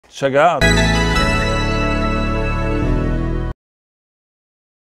Check it out.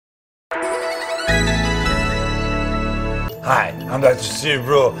 Hi, I'm Dr. Steve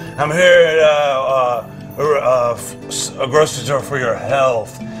Brule. I'm here at a grocery store for your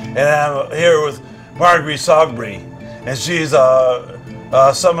health, and I'm here with Marguerite Sogbury, and she's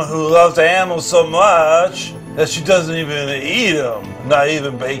someone who loves animals so much that she doesn't even eat them, not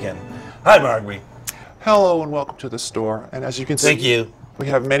even bacon. Hi, Marguerite. Hello and welcome to the store. And as you can see, Thank you. We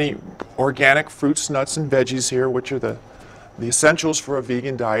have many organic fruits, nuts, and veggies here, which are the essentials for a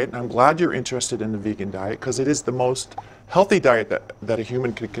vegan diet. And I'm glad you're interested in the vegan diet because it is the most healthy diet that a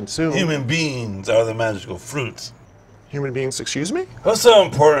human could consume. Human beings are the magical fruits. Human beings, excuse me? What's so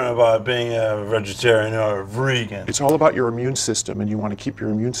important about being a vegetarian or a vegan? It's all about your immune system, and you want to keep your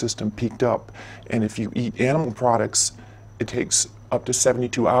immune system peaked up. And if you eat animal products, it takes up to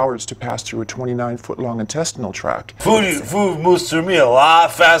 72 hours to pass through a 29-foot-long intestinal tract. Food moves through me a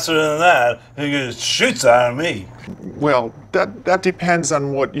lot faster than that. It shoots out of me. Well, that depends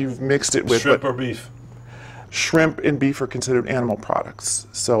on what you've mixed it with. Shrimp or beef? Shrimp and beef are considered animal products,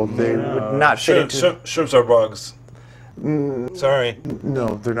 so they would not fit into... Shrimps are bugs. Sorry.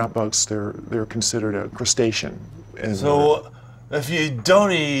 No, they're not bugs. They're considered a crustacean. And so, if you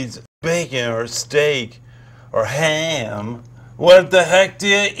don't eat bacon or steak or ham, what the heck do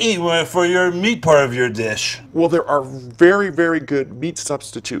you eat for your meat part of your dish? Well, there are very, very good meat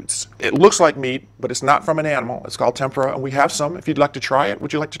substitutes. It looks like meat, but it's not from an animal. It's called tempura, and we have some. If you'd like to try it,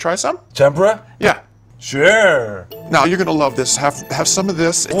 would you like to try some? Tempura? Yeah. Sure. Now, you're going to love this. Have some of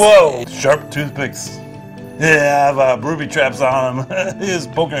this. Whoa! Sharp toothpicks. Yeah, I have ruby traps on them. He's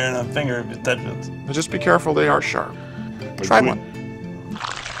poking it in a finger if you touch it. Now just be careful, they are sharp. Try one.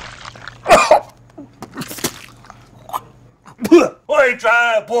 What, are you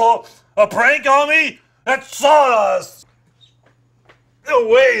trying to pull a prank on me? That's sawdust! No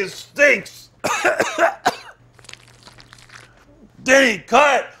way, it stinks! Danny,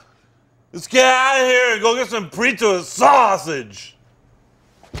 cut! Let's get out of here and go get some burrito sausage!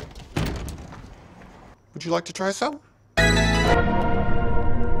 Would you like to try some?